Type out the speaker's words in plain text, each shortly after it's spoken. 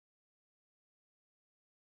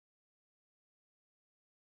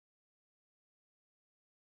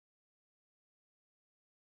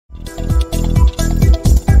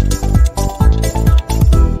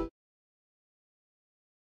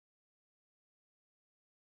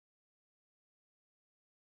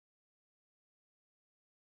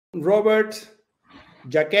Robert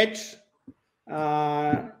Jakech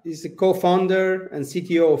is the co-founder and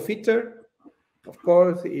CTO of Fitter. Of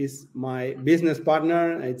course, is my business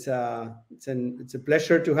partner. It's a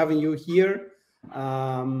pleasure to having you here.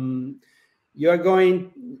 You are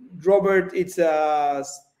going, Robert. It's a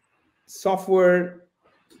software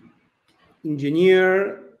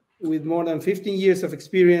engineer with more than 15 years of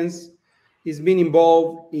experience. He's been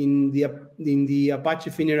involved in the Apache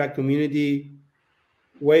Finera community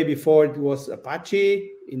way before it was Apache,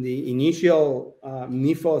 in the initial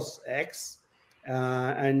Mythos X.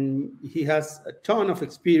 And he has a ton of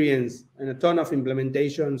experience and a ton of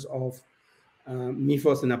implementations of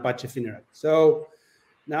Mythos and Apache Finera. So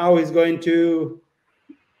now he's going to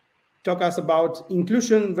talk us about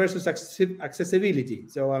inclusion versus accessibility.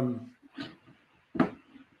 So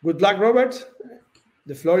good luck, Robert.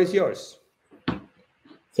 The floor is yours.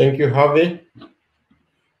 Thank you, Harvey.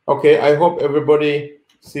 Okay, I hope everybody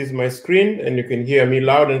sees my screen and you can hear me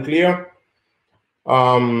loud and clear.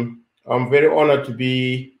 I'm very honored to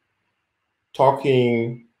be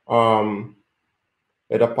talking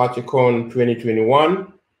at ApacheCon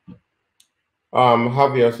 2021.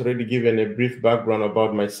 Harvey has already given a brief background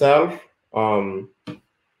about myself.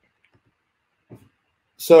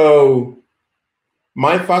 So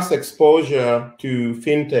my first exposure to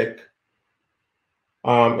fintech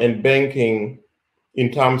and banking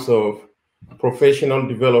in terms of professional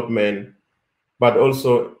development, but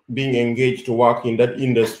also being engaged to work in that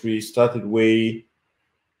industry started way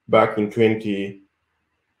back in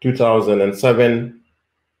 2007.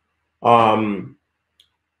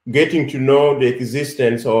 Getting to know the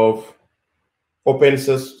existence of open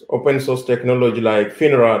source technology like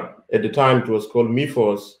Finera, at the time it was called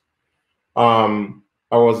Mythos. I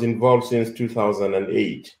was involved since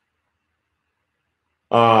 2008.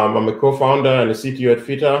 I'm a co-founder and a CTO at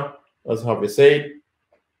Fitter, as Harvey said.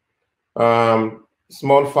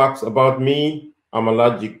 Small facts about me: I'm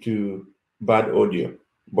allergic to bad audio,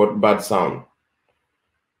 but bad sound.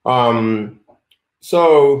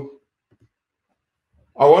 So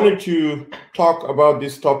I wanted to talk about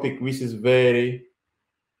this topic, which is very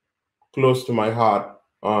close to my heart.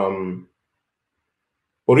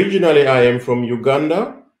 Originally, I am from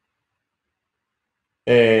Uganda,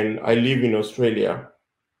 and I live in Australia.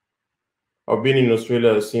 I've been in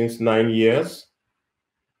Australia since 9 years.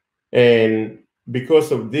 And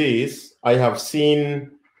because of this, I have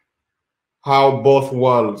seen how both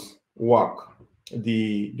worlds work,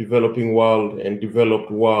 the developing world and developed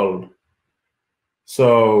world.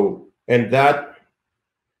 So, and that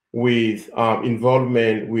with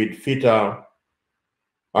involvement with Fitter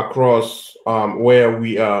across where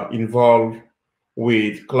we are involved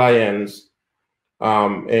with clients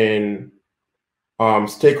and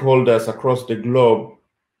stakeholders across the globe,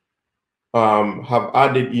 have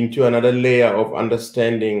added into another layer of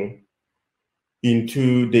understanding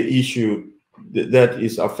into the issue that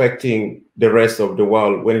is affecting the rest of the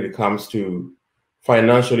world when it comes to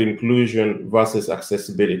financial inclusion versus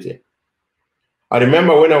accessibility. I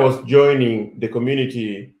remember when I was joining the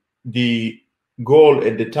community, the goal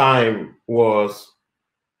at the time was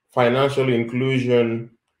financial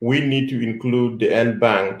inclusion. We need to include the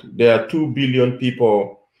unbanked. There are 2 billion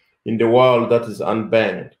people in the world that is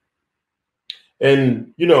unbanked.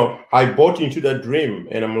 And, you know, I bought into that dream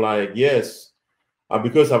and I'm like, yes,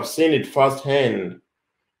 because I've seen it firsthand,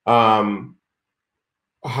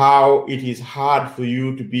 how it is hard for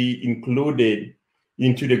you to be included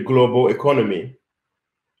into the global economy.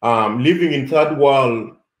 Living in third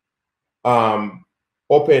world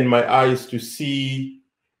opened my eyes to see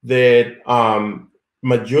that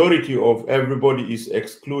majority of everybody is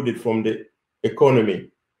excluded from the economy.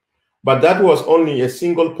 But that was only a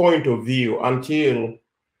single point of view until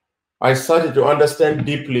I started to understand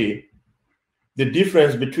deeply the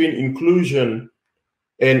difference between inclusion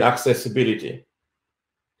and accessibility.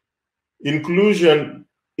 Inclusion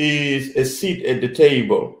is a seat at the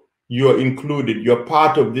table. You're included, you're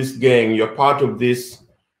part of this gang, you're part of this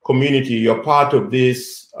community, you're part of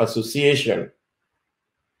this association.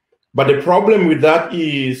 But the problem with that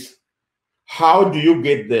is, how do you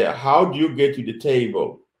get there? How do you get to the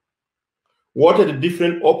table? What are the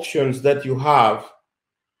different options that you have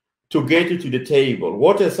to get you to the table?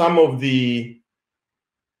 What are some of the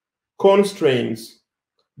constraints,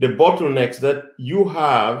 the bottlenecks that you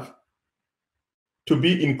have to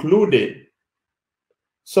be included?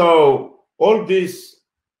 So all this,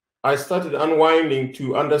 I started unwinding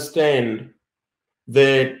to understand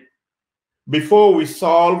that before we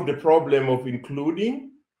solve the problem of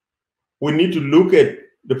including, we need to look at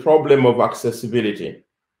the problem of accessibility.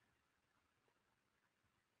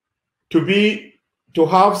 To be to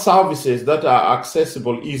have services that are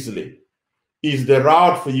accessible easily is the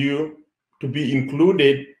route for you to be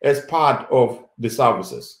included as part of the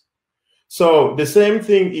services. So the same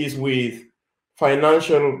thing is with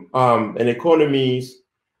financial and economies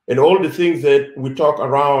and all the things that we talk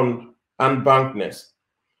around unbankedness.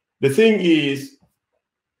 The thing is,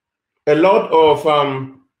 a lot of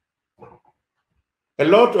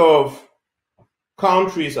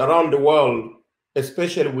countries around the world,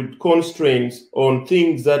 especially with constraints on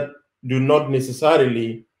things that do not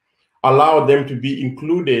necessarily allow them to be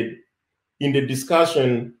included in the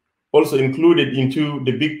discussion, also included into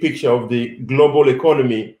the big picture of the global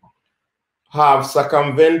economy, have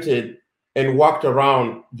circumvented and worked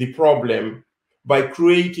around the problem by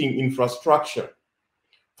creating infrastructure.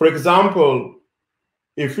 For example,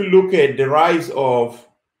 if you look at the rise of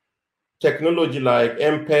technology like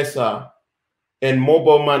M-Pesa and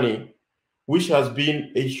mobile money, which has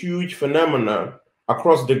been a huge phenomenon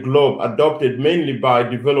across the globe, adopted mainly by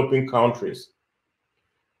developing countries.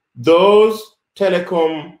 Those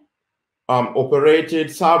telecom operated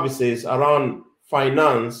services around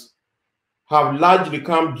finance have largely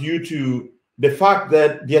come due to the fact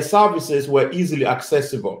that their services were easily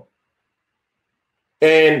accessible.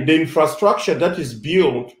 And the infrastructure that is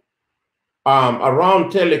built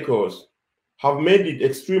around telecos have made it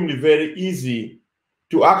extremely very easy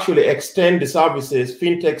to actually extend the services,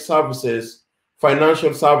 fintech services,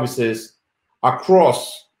 financial services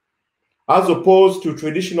across, as opposed to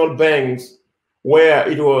traditional banks where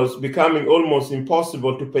it was becoming almost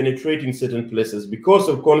impossible to penetrate in certain places because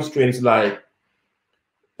of constraints like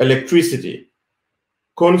electricity,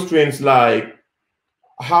 constraints like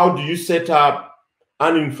how do you set up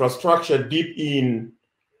an infrastructure deep in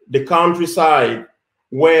the countryside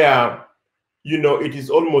where it is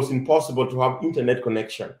almost impossible to have internet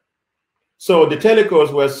connection. So the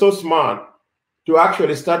telecos were so smart to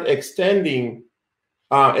actually start extending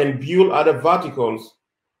and build other verticals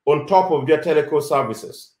on top of their teleco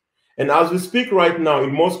services. And as we speak right now,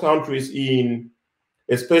 in most countries in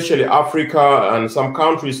especially Africa and some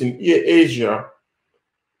countries in Asia,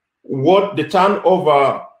 what the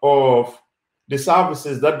turnover of the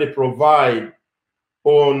services that they provide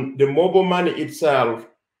on the mobile money itself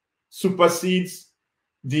supersedes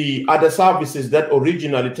the other services that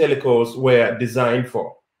originally telecos were designed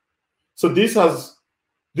for. So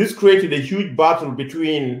this created a huge battle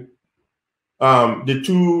between the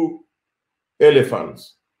two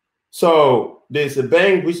elephants. So there's a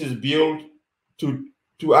bank which is built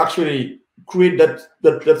to actually create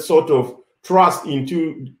that sort of trust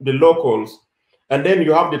into the locals, and then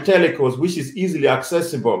you have the telecos, which is easily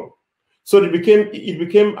accessible. So it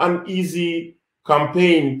became an easy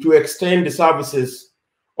campaign to extend the services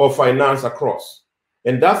of finance across,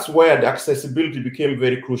 and that's where the accessibility became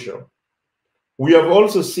very crucial. We have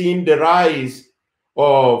also seen the rise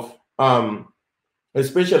of,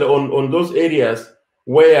 especially on those areas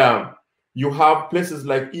where you have places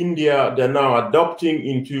like India, they're now adopting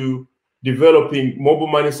into developing mobile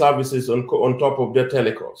money services on top of their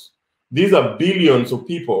telecos. These are billions of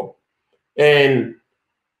people. And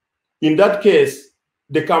in that case,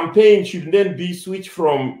 the campaign should then be switched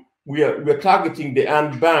from we're targeting the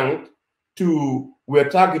unbanked to we're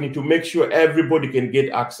targeting to make sure everybody can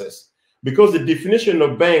get access. Because the definition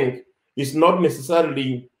of bank is not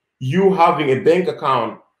necessarily you having a bank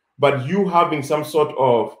account, but you having some sort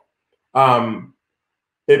of an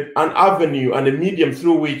avenue and a medium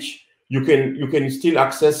through which you can still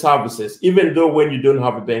access services, even though when you don't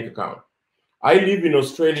have a bank account. I live in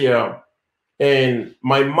Australia and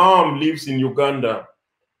my mom lives in Uganda.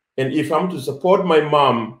 And if I'm to support my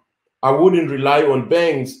mom, I wouldn't rely on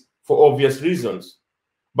banks for obvious reasons.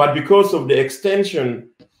 But because of the extension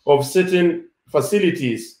of certain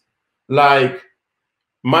facilities like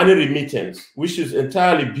money remittance, which is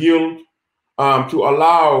entirely built to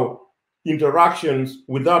allow interactions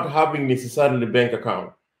without having necessarily a bank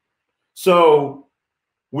account. So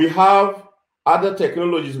we have other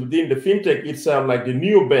technologies within the fintech itself, like the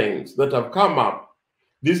neobanks that have come up.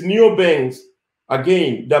 These neobanks,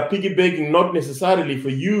 again, they're piggybacking not necessarily for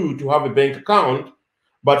you to have a bank account,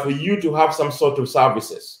 but for you to have some sort of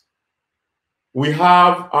services. We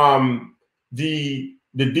have the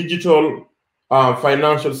digital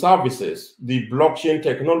financial services, the blockchain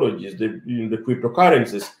technologies, the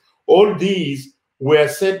cryptocurrencies. All these were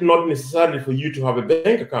set not necessarily for you to have a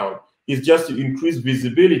bank account. It's just to increase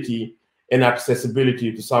visibility and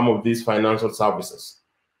accessibility to some of these financial services.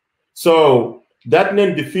 So that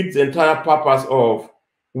then defeats the entire purpose of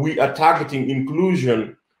we are targeting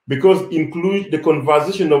inclusion, because the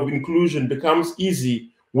conversation of inclusion becomes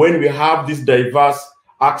easy when we have this diverse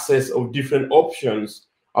access of different options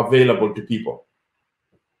available to people.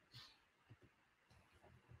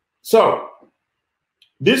 So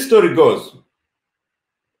this story goes,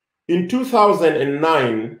 in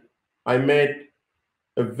 2009, I met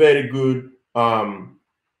a very good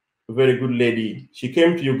lady. She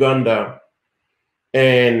came to Uganda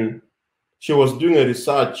and she was doing a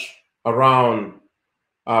research around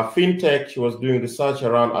fintech. She was doing research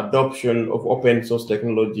around adoption of open source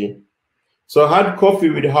technology. So I had coffee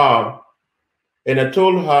with her and I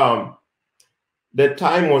told her the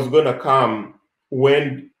time was going to come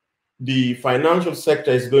when the financial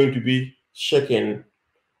sector is going to be shaken,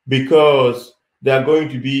 because there are going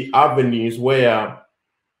to be avenues where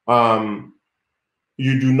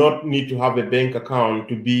you do not need to have a bank account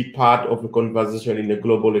to be part of a conversation in the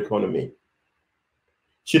global economy.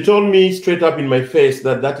 She told me straight up in my face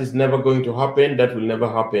that that is never going to happen, that will never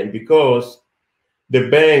happen, because the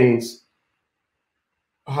banks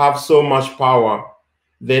have so much power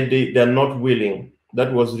that they're not willing.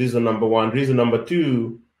 That was reason number one. Reason number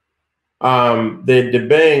two, the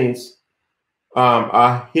banks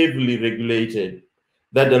are heavily regulated,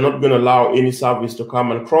 that they're not going to allow any service to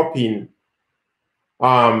come and crop in.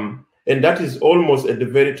 And that is almost at the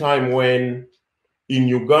very time when in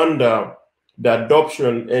Uganda, the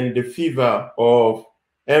adoption and the fever of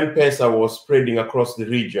M-Pesa was spreading across the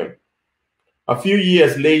region. A few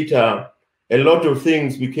years later, a lot of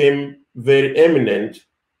things became very eminent,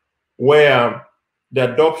 where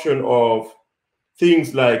the adoption of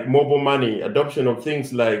things like mobile money, adoption of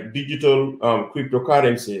things like digital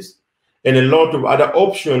cryptocurrencies, and a lot of other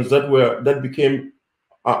options that became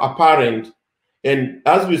apparent. And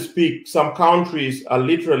as we speak, some countries are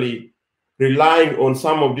literally relying on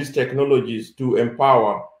some of these technologies to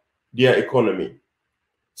empower their economy.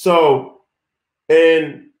 So,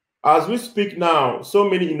 and as we speak now, so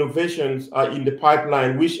many innovations are in the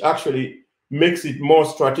pipeline, which actually makes it more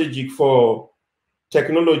strategic for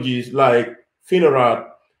technologies like Finorad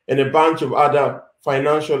and a bunch of other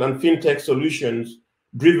financial and fintech solutions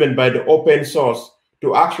driven by the open source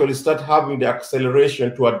to actually start having the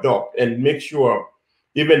acceleration to adopt and make sure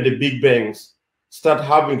even the big banks start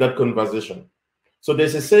having that conversation. So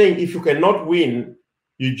there's a saying, if you cannot win,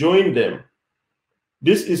 you join them.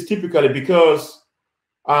 This is typically because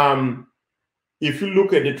if you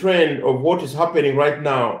look at the trend of what is happening right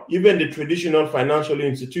now, even the traditional financial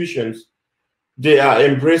institutions, they are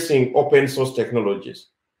embracing open source technologies.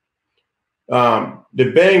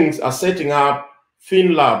 The banks are setting up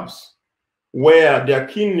FinLabs where they are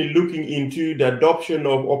keenly looking into the adoption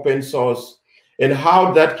of open source and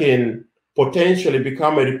how that can potentially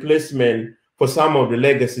become a replacement for some of the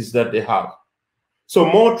legacies that they have. So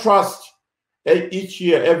more trust each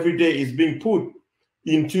year, every day is being put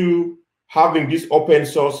into having these open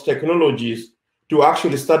source technologies to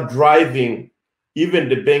actually start driving even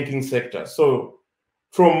the banking sector. So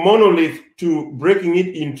from monolith to breaking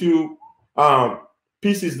it into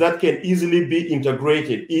pieces that can easily be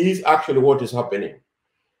integrated is actually what is happening.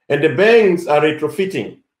 And the banks are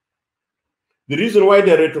retrofitting. The reason why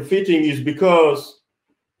they're retrofitting is because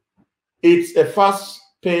it's a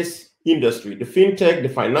fast-paced industry. The fintech, the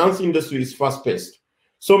finance industry is fast-paced.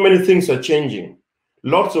 So many things are changing.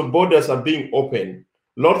 Lots of borders are being opened.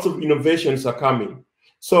 Lots of innovations are coming.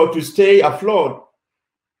 So to stay afloat,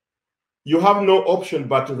 you have no option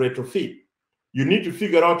but to retrofit. You need to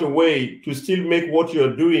figure out a way to still make what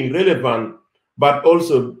you're doing relevant, but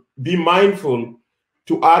also be mindful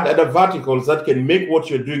to add other verticals that can make what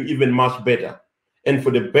you're doing even much better and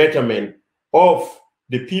for the betterment of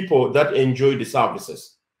the people that enjoy the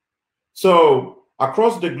services. So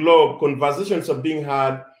across the globe, conversations are being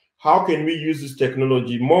had. How can we use this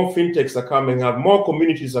technology? More fintechs are coming up, more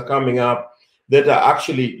communities are coming up that are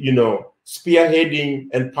actually, spearheading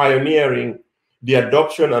and pioneering the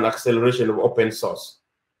adoption and acceleration of open source.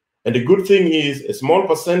 And the good thing is a small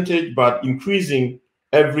percentage, but increasing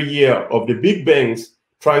every year, of the big banks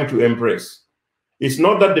trying to embrace. It's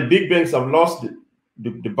not that the big banks have lost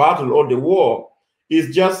the battle or the war.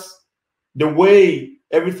 It's just the way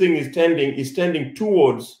everything is tending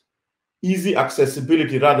towards easy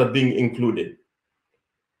accessibility rather than being included.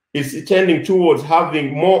 It's tending towards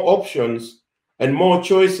having more options and more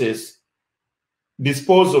choices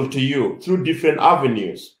disposal to you through different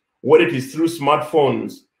avenues, whether it is through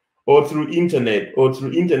smartphones or through internet or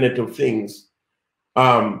through Internet of Things.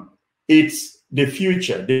 It's the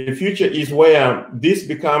future. The future is where this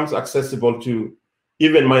becomes accessible to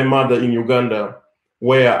even my mother in Uganda,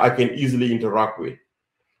 where I can easily interact with.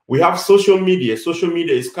 We have social media. Social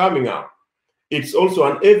media is coming up. It's also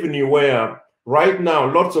an avenue where right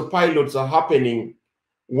now lots of pilots are happening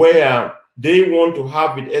where they want to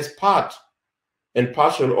have it as part and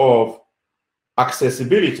parcel of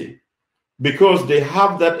accessibility, because they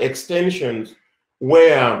have that extension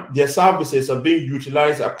where their services are being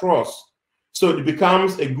utilized across. So it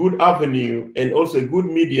becomes a good avenue and also a good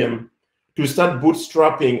medium to start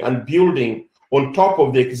bootstrapping and building on top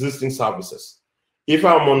of the existing services. If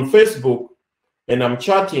I'm on Facebook and I'm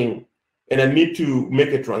chatting and I need to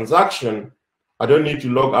make a transaction, I don't need to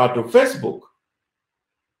log out of Facebook.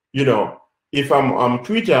 You know, if I'm on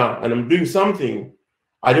Twitter and I'm doing something,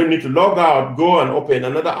 I don't need to log out, go and open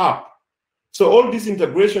another app. So all these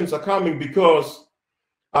integrations are coming because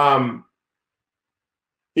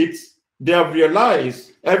they have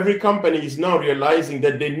realized, every company is now realizing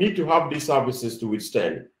that they need to have these services to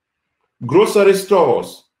withstand. Grocery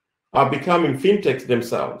stores are becoming fintechs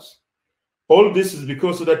themselves. All this is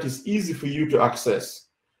because so that it's easy for you to access.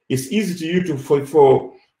 It's easy to you to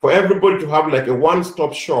for everybody to have like a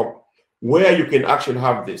one-stop shop where you can actually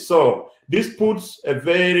have this. So this puts a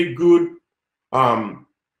very good,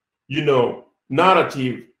 you know,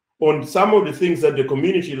 narrative on some of the things that the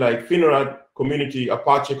community like FINRA community,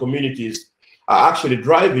 Apache communities are actually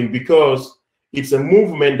driving, because it's a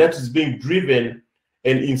movement that is being driven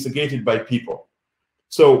and instigated by people.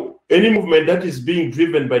 So any movement that is being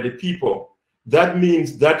driven by the people, that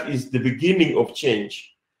means that is the beginning of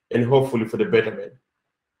change and hopefully for the betterment.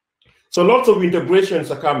 So lots of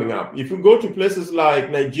integrations are coming up. If you go to places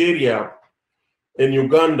like Nigeria and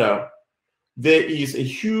Uganda, there is a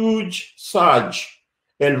huge surge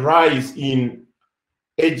and rise in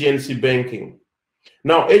agency banking.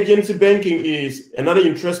 Now, agency banking is another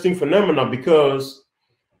interesting phenomenon because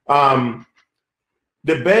the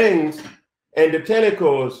banks and the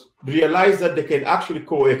telecos realize that they can actually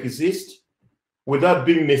coexist without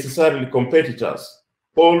being necessarily competitors,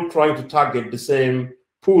 all trying to target the same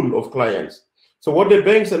pool of clients. So what the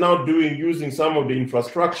banks are now doing, using some of the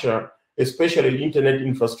infrastructure, especially internet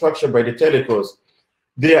infrastructure by the telecos,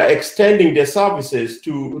 they are extending their services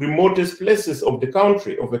to remotest places of the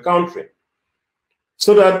country,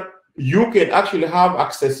 so that you can actually have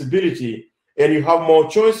accessibility and you have more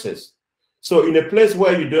choices. So in a place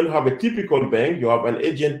where you don't have a typical bank, you have an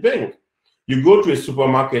agent bank. You go to a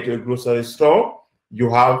supermarket or a grocery store, you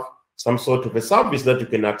have some sort of a service that you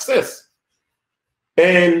can access.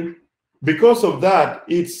 And because of that,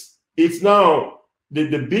 it's now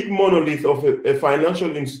the big monolith of a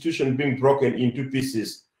financial institution being broken into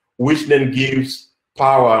pieces, which then gives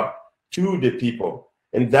power to the people.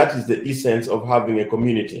 And that is the essence of having a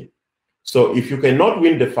community. So if you cannot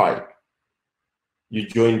win the fight, you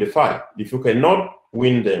join the fight. If you cannot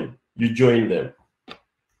win them, you join them.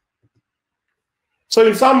 So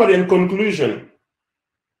in summary and conclusion,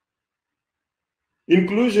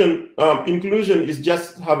 inclusion is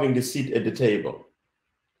just having a seat at the table.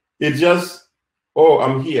 It's just, oh,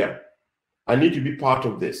 I'm here. I need to be part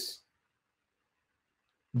of this.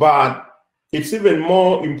 But it's even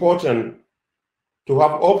more important to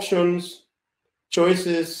have options,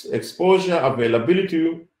 choices, exposure,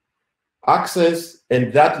 availability, access,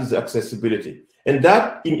 and that is accessibility. And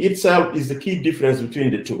that in itself is the key difference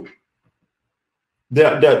between the two. There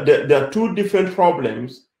are two different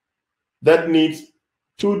problems that need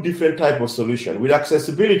two different types of solutions. With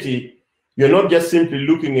accessibility, you're not just simply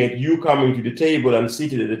looking at you coming to the table and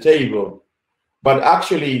sitting at the table, but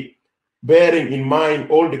actually bearing in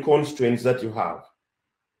mind all the constraints that you have,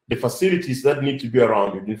 the facilities that need to be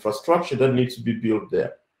around you, the infrastructure that needs to be built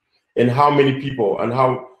there, and how many people and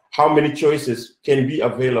how many choices can be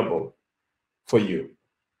available for you.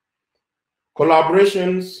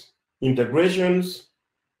 Collaborations, integrations,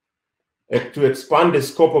 to expand the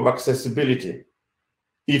scope of accessibility.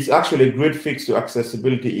 It's actually a great fix to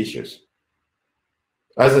accessibility issues.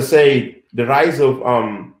 As I say, the rise of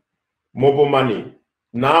mobile money,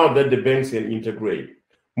 now that the banks can integrate,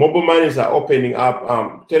 mobile monies are opening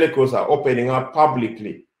up, telecos are opening up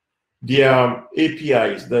publicly their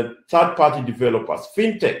APIs, the third-party developers,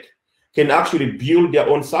 fintech can actually build their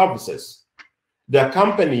own services. There are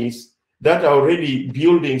companies that are already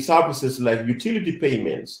building services like utility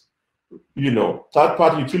payments, you know,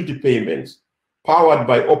 third-party utility payments powered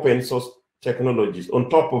by open source technologies on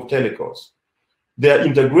top of telecos. There are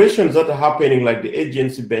integrations that are happening like the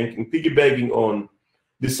agency banking, piggybacking on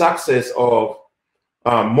the success of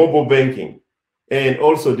mobile banking and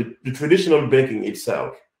also the traditional banking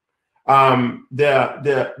itself. There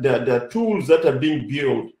are tools that are being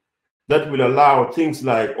built that will allow things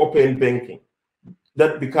like open banking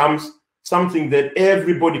that becomes something that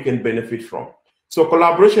everybody can benefit from. So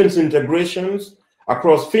collaborations, integrations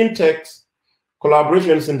across fintechs,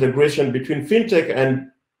 collaborations, integration between fintech and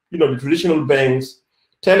the traditional banks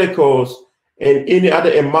telecos, and any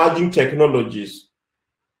other emerging technologies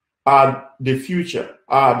are the future,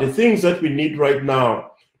 are the things that we need right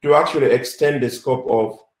now to actually extend the scope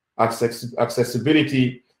of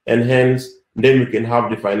accessibility, and hence then we can have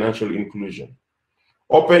the financial inclusion.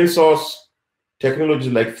 Open source technology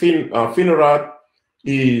like Finorad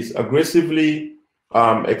is aggressively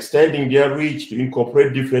extending their reach to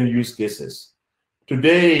incorporate different use cases.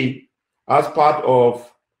 Today, as part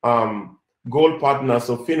of gold partners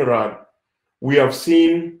of Finorad, we have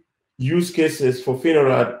seen use cases for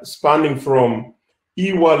Finorad spanning from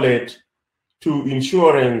e-wallet to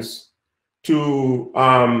insurance to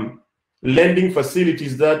lending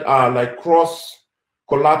facilities that are like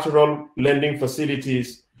cross-collateral lending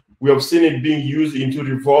facilities. We have seen it being used into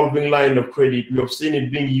revolving line of credit. We have seen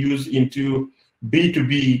it being used into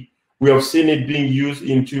B2B. We have seen it being used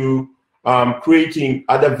into creating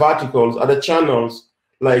other verticals, other channels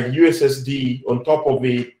like USSD on top of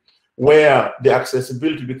it, where the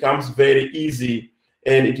accessibility becomes very easy,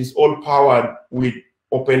 and it is all powered with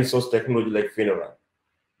open source technology like Finorad.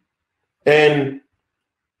 And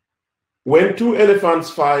when two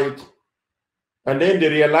elephants fight, and then they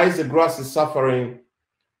realize the grass is suffering,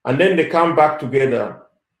 and then they come back together,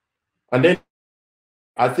 and then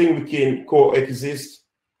I think we can coexist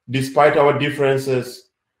despite our differences.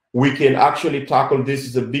 We can actually tackle this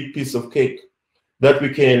as a big piece of cake that we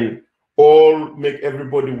can all make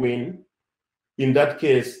everybody win. In that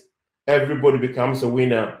case, everybody becomes a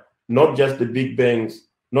winner, not just the big banks,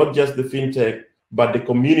 not just the fintech, but the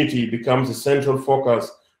community becomes a central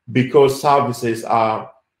focus because services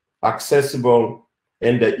are accessible,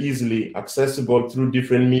 and they're easily accessible through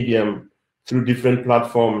different medium, through different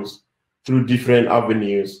platforms, through different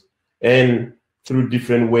avenues, and through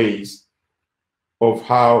different ways of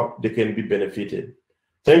how they can be benefited.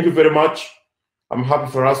 Thank you very much. I'm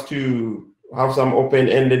happy for us to have some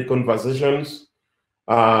open-ended conversations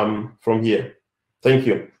from here. Thank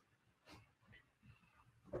you.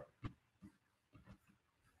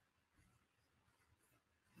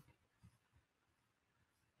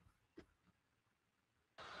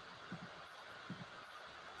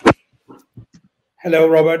 Hello,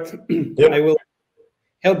 Robert. Yep. I will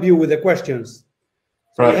help you with the questions.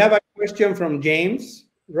 So Right. We have a question from James.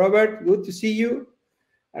 Robert, good to see you.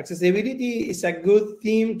 Accessibility is a good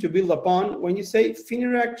theme to build upon. When you say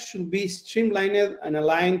Finorad should be streamlined and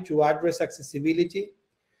aligned to address accessibility,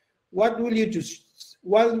 what would you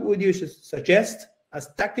suggest as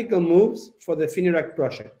tactical moves for the Finorad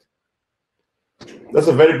project? That's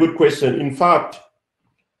a very good question. In fact,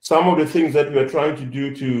 some of the things that we are trying to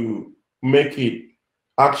do to make it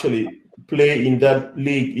actually play in that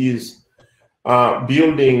league is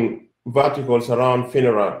building verticals around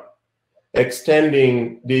Finorad,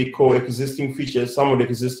 extending the coexisting features, some of the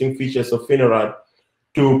existing features of Finorad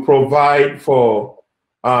to provide for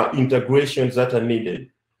integrations that are needed.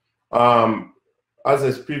 As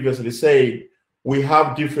I previously said, we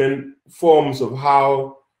have different forms of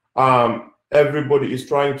how everybody is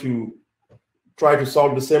trying to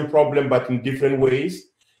solve the same problem, but in different ways,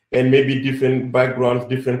 and maybe different backgrounds,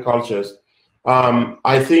 different cultures.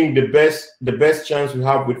 I think the best chance we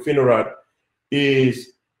have with Finorad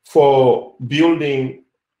is for building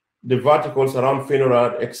the verticals around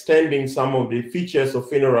Finorad, extending some of the features of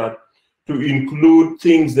Finorad to include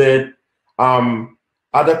things that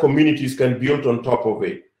other communities can build on top of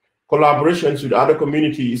it. Collaborations with other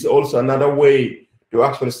communities is also another way to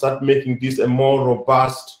actually start making this a more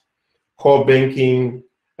robust core banking,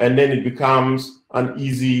 and then it becomes an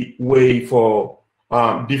easy way for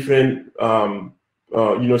different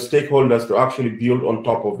stakeholders to actually build on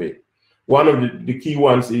top of it. One of the key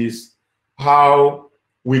ones is how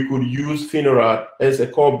we could use Finorad as a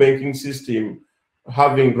core banking system,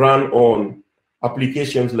 having run on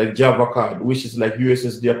applications like Java Card, which is like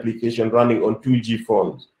USSD application running on 2G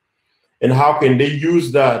phones. And how can they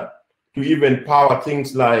use that to even power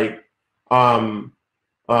things like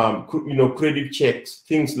credit checks,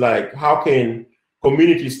 things like how can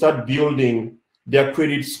communities start building their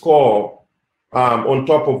credit score on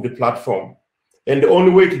top of the platform. And the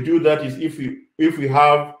only way to do that is if we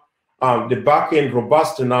have the backend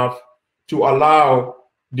robust enough to allow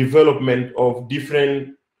development of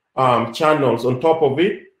different channels on top of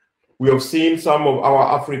it. We have seen some of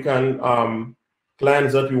our African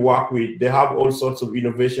clients that we work with, they have all sorts of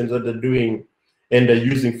innovations that they're doing, and they're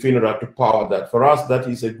using Finorad to power that. For us, that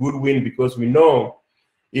is a good win because we know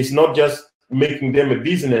it's not just making them a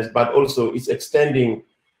business, but also it's extending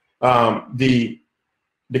the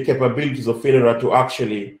capabilities of Finorad to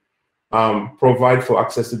actually provide for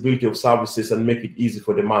accessibility of services and make it easy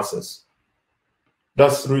for the masses.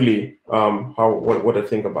 that's really what I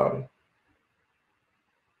think about it.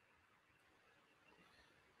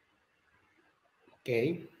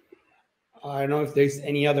 Okay. I don't know if there's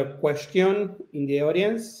any other question in the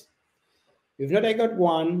audience. If not, I got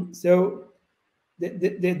one. So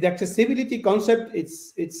the accessibility concept,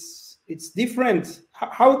 it's different.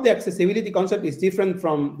 How the accessibility concept is different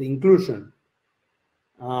from the inclusion.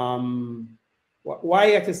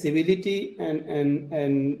 Why accessibility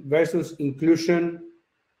and versus inclusion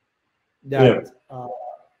that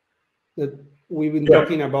that we've been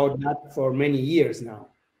talking about that for many years now.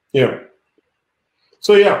 Yeah.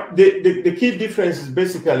 So yeah, the key difference is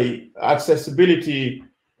basically accessibility.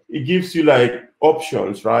 It gives you like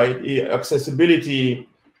options, right? Accessibility.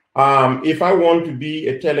 If I want to be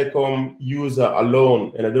a telecom user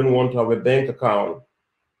alone and I don't want to have a bank account,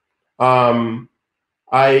 I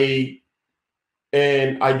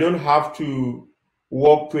don't have to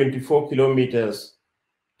walk 24 kilometers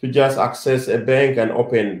to just access a bank and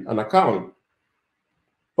open an account.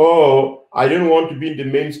 Or I don't want to be in the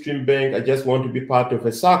mainstream bank. I just want to be part of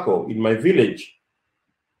a circle in my village.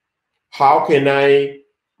 How can I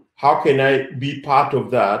be part of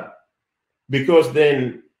that? Because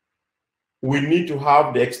then we need to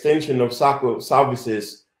have the extension of circle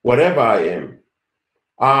services wherever I am.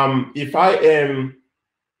 If I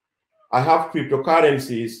have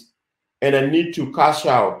cryptocurrencies and I need to cash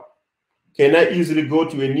out, can I easily go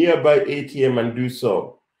to a nearby ATM and do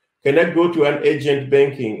so? Can I go to an agent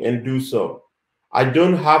banking and do so? I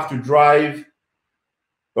don't have to drive,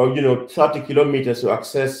 30 kilometers to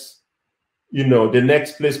access, the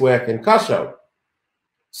next place where I can cash out.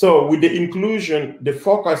 So with the inclusion, the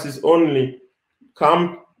focus is only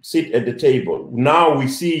come sit at the table. Now we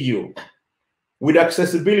see you. With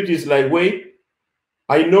accessibility, it's like, wait,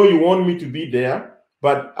 I know you want me to be there,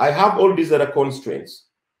 but I have all these other constraints.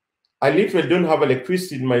 I literally don't have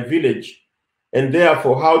electricity in my village. And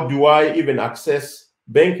therefore, how do I even access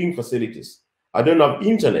banking facilities? I don't have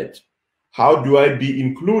internet. How do I be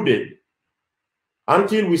included?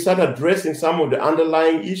 Until we start addressing some of the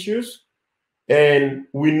underlying issues, and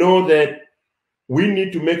we know that we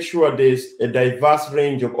need to make sure there's a diverse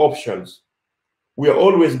range of options. We are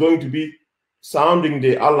always going to be sounding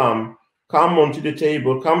the alarm, come onto the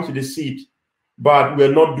table, come to the seat, but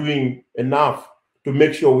we're not doing enough to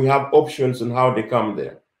make sure we have options on how they come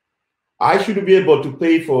there. I should be able to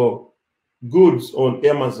pay for goods on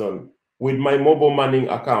Amazon with my mobile money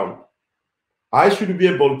account. I should be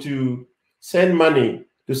able to send money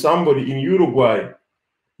to somebody in Uruguay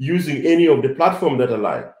using any of the platform that I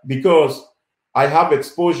like, because I have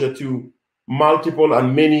exposure to multiple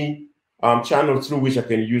and many channels through which I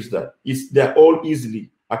can use that. They're all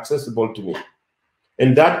easily accessible to me.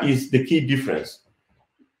 And that is the key difference.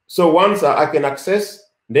 So once I can access,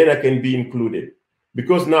 then I can be included.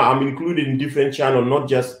 Because now I'm included in different channels, not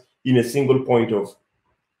just in a single point of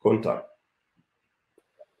contact.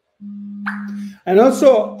 And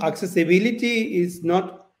also, accessibility is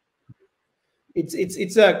not,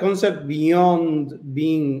 it's a concept beyond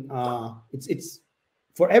being, it's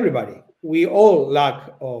for everybody. We all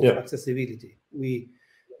lack of accessibility.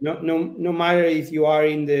 No matter if you are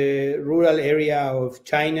in the rural area of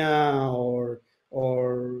China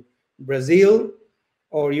or Brazil,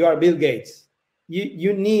 or you are Bill Gates.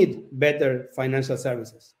 You need better financial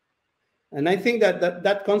services. And I think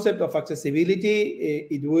that concept of accessibility,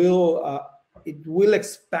 it will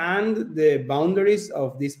expand the boundaries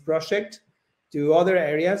of this project to other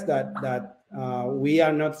areas that we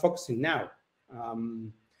are not focusing now.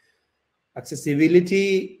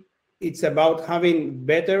 Accessibility, it's about having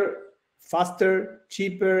better, faster,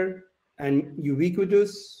 cheaper, and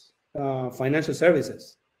ubiquitous financial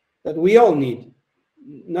services that we all need.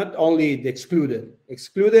 Not only the excluded.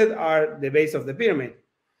 Excluded are the base of the pyramid,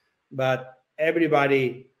 but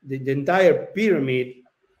everybody, the entire pyramid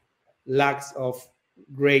lacks of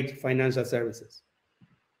great financial services.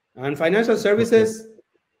 And financial services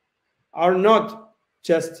are not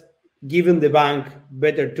just giving the bank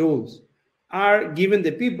better tools, are giving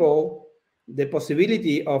the people the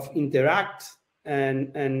possibility of interact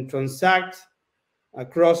and transact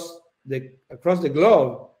across the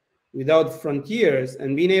globe without frontiers,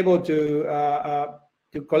 and being able to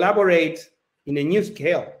collaborate in a new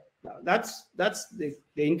scale. That's the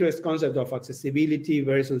interest concept of accessibility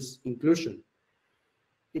versus inclusion.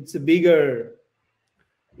 It's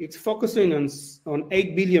focusing on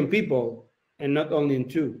 8 billion people and not only on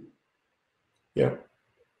 2. Yeah.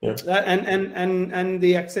 And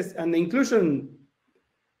the access and the inclusion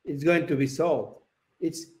is going to be solved.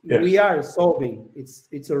 We are solving.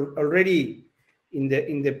 It's already in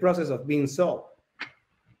the process of being solved.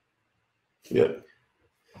 Yeah.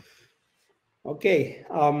 Okay.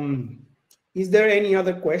 Is there any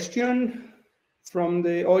other question from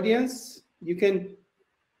the audience? You can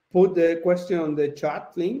put the question on the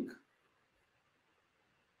chat link.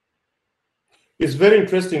 It's very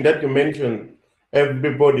interesting that you mentioned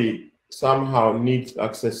everybody somehow needs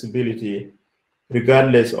accessibility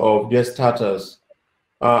regardless of their status.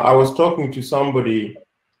 I was talking to somebody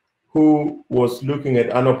who was looking at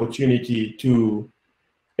an opportunity to,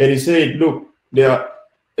 and he said, look, there are,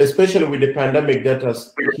 especially with the pandemic that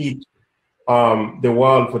has hit the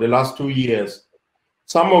world for the last 2 years,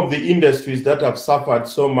 some of the industries that have suffered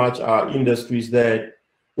so much are industries that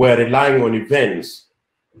were relying on events.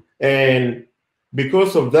 And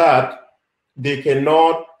because of that, they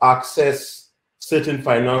cannot access certain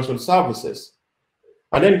financial services.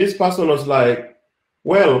 And then this person was like,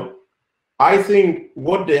 well, I think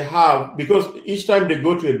what they have, because each time they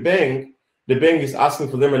go to a bank, the bank is asking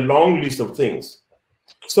for them a long list of things.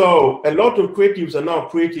 So a lot of creatives are now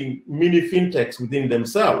creating mini fintechs within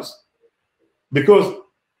themselves, because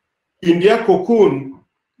in their cocoon,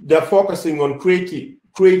 they're focusing on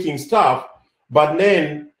creating stuff, but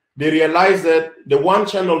then they realize that the one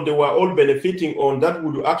channel they were all benefiting on that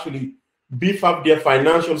would actually beef up their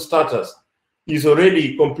financial status is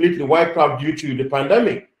already completely wiped out due to the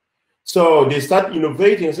pandemic. So they start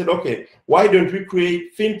innovating and said, okay, why don't we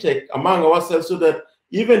create fintech among ourselves so that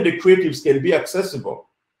even the creatives can be accessible?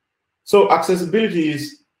 So accessibility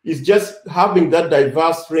is just having that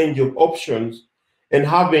diverse range of options and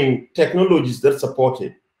having technologies that support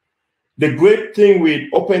it. The great thing with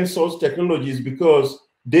open source technologies, because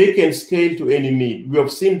they can scale to any need. We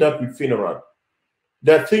have seen that with Finorad.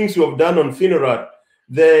 There are things we have done on Finorad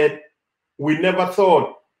that we never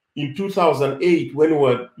thought in 2008 when we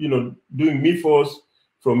were, doing MIFOS,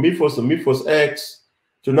 from MIFOS to MIFOS X,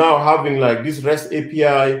 to now having like this REST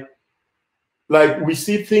API. Like, we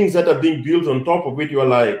see things that are being built on top of it. You're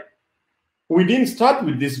like, we didn't start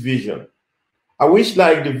with this vision. I wish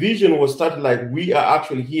like the vision was started like, we are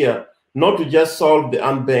actually here not to just solve the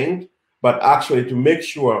unbanked, but actually to make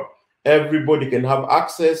sure everybody can have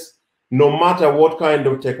access, no matter what kind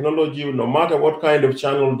of technology, no matter what kind of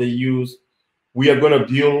channel they use. We are going to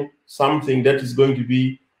build something that is going to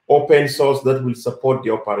be open source that will support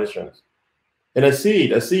the operations. And I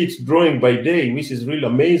see it's growing by day, which is really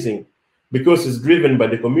amazing, because it's driven by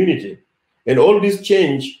the community. And all this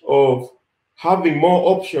change of having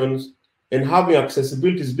more options and having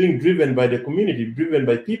accessibility is being driven by the community, driven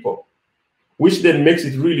by people, which then makes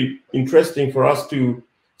it really interesting for us to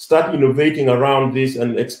start innovating around this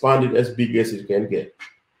and expand it as big as it can get.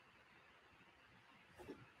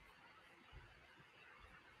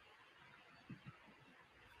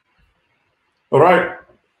 All right.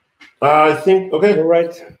 I think, okay. All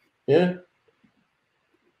right. Yeah.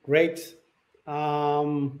 Great.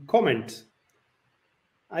 Comment.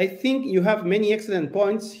 I think you have many excellent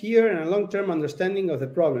points here and a long-term understanding of the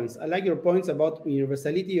problems. I like your points about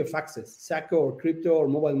universality of access, SACO or crypto or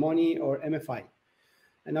mobile money or MFI.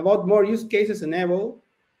 And about more use cases enable,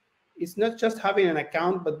 it's not just having an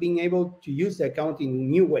account, but being able to use the account in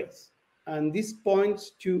new ways. And this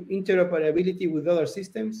points to interoperability with other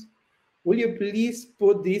systems. Will you please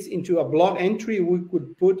put this into a blog entry we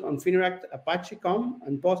could put on Fineract ApacheCon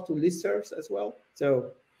and post to listservs as well?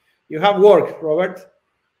 So you have work, Robert.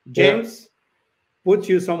 James, put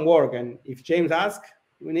you some work. And if James asks,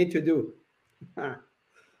 we need to do.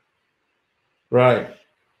 Right.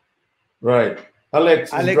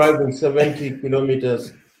 Alex is driving 70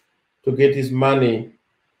 kilometers to get his money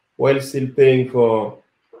while still paying for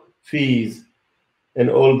fees and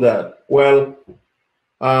all that. Well,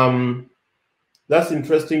 that's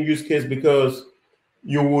interesting use case, because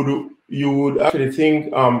you would actually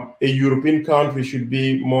think a European country should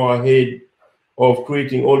be more ahead of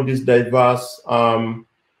creating all these diverse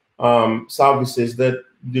services that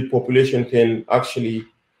the population can actually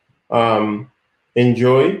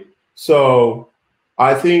enjoy. So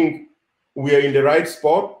I think we are in the right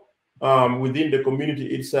spot within the community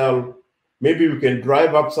itself. Maybe we can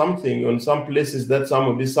drive up something on some places that some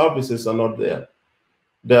of these services are not there.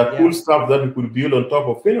 There are cool stuff that we could build on top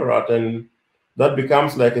of Finorad, and that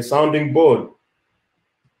becomes like a sounding board,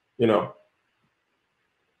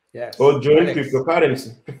 Yes. Or join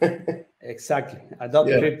cryptocurrency. Exactly. Adopt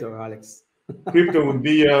crypto, Alex. Crypto would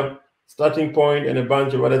be a starting point and a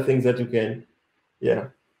bunch of other things that you can. Yeah.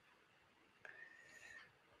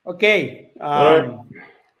 Okay. All right.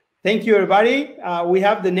 Thank you, everybody. We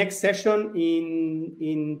have the next session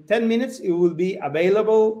in 10 minutes. It will be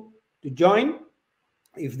available to join.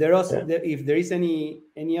 If there is any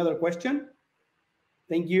other question.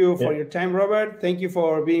 Thank you for your time, Robert. Thank you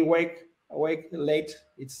for being awake late.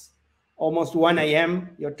 It's almost 1 a.m.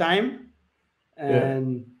 your time.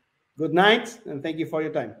 And good night, and thank you for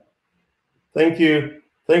your time. Thank you.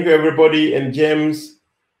 Thank you, everybody, and James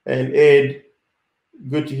and Ed.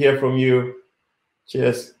 Good to hear from you.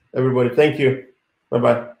 Cheers, everybody. Thank you.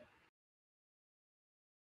 Bye-bye.